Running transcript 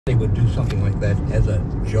they would do something like that as a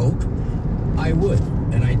joke, I would,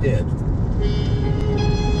 and I did.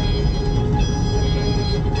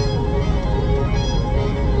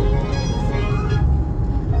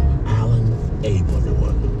 Alan Abel,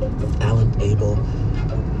 everyone. Alan Abel.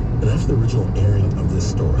 And that's the original airing of this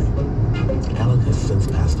story. Alan has since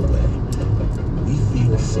passed away. We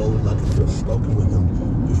feel so lucky to have spoken with him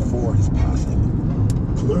before his passing.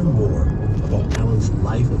 To learn more about Alan's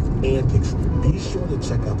life of antics, be sure to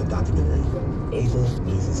check out the documentary, Abel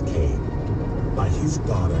Raises Cain, by his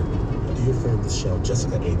daughter, dear friend of the show,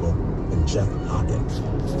 Jessica Abel, and Jeff Hawkins.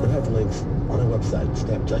 We'll have links on our website,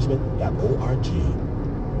 snapjudgment.org.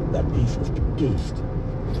 That piece was produced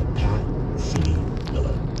by Pat C.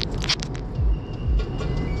 Miller.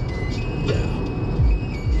 Now,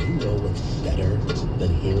 do you know what's better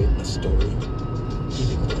than hearing a story?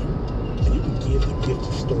 Giving one. And you can give the gift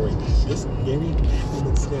of story this very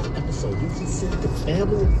Acumen Snap episode. You can send to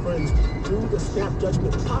family and friends through the Snap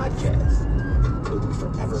Judgment podcast. We'll be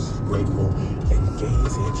forever grateful and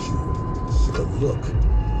gaze at you with a look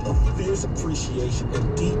of fierce appreciation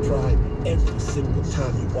and deep pride every single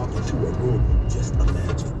time you walk into a room. Just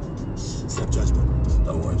imagine.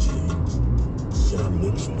 SnapJudgment.org. John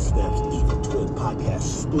Lynch from Snap's Evil Twin podcast,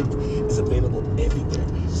 Spook, is available everywhere.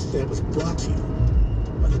 Snap was brought to you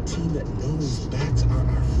by the team that knows bats are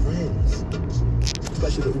our friends.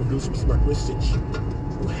 Especially the producer, Smart Ristich,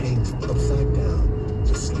 who hangs upside down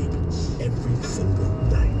to sleep every single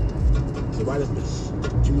night. The right of me,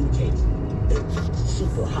 communicating in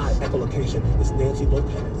super high echolocation is Nancy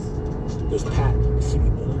Lopez. There's Pat C.B.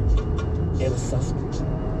 Miller, Anna Sussman,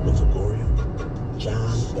 Mitchell Goria,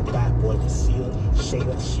 John the Bat Boy Lucille,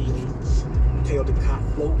 Shayna Sheely, Teo DeCott,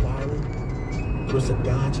 Flo Wiley, Marissa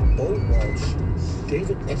Dodge, Bo Walsh,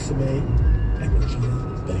 David Exame, and Regina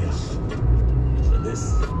Benyama. And this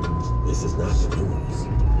is not the news.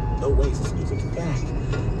 No way is this news. In fact,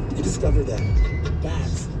 you discover that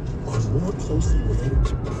bats are more closely related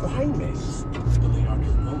to primates than they are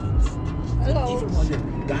to rodents. Hello. Even while you're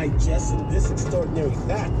digesting this extraordinary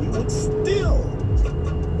fact, you would still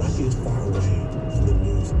not be as far away from the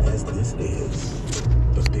news as this is.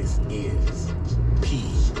 But this is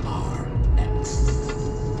PRX.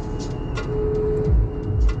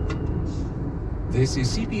 This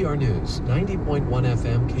is CPR News, 90.1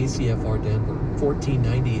 FM KCFR Denver,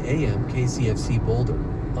 1490 AM KCFC Boulder,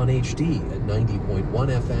 on HD at 90.1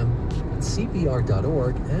 FM, at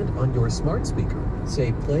CPR.org, and on your smart speaker.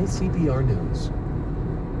 Say play CPR News.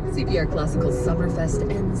 CPR Classical Summerfest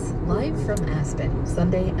ends live from Aspen,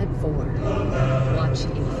 Sunday at 4. Watch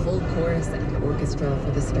a full chorus and orchestra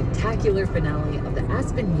for the spectacular finale of the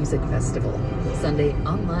Aspen Music Festival, Sunday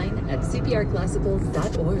online at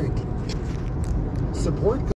cprclassical.org. Support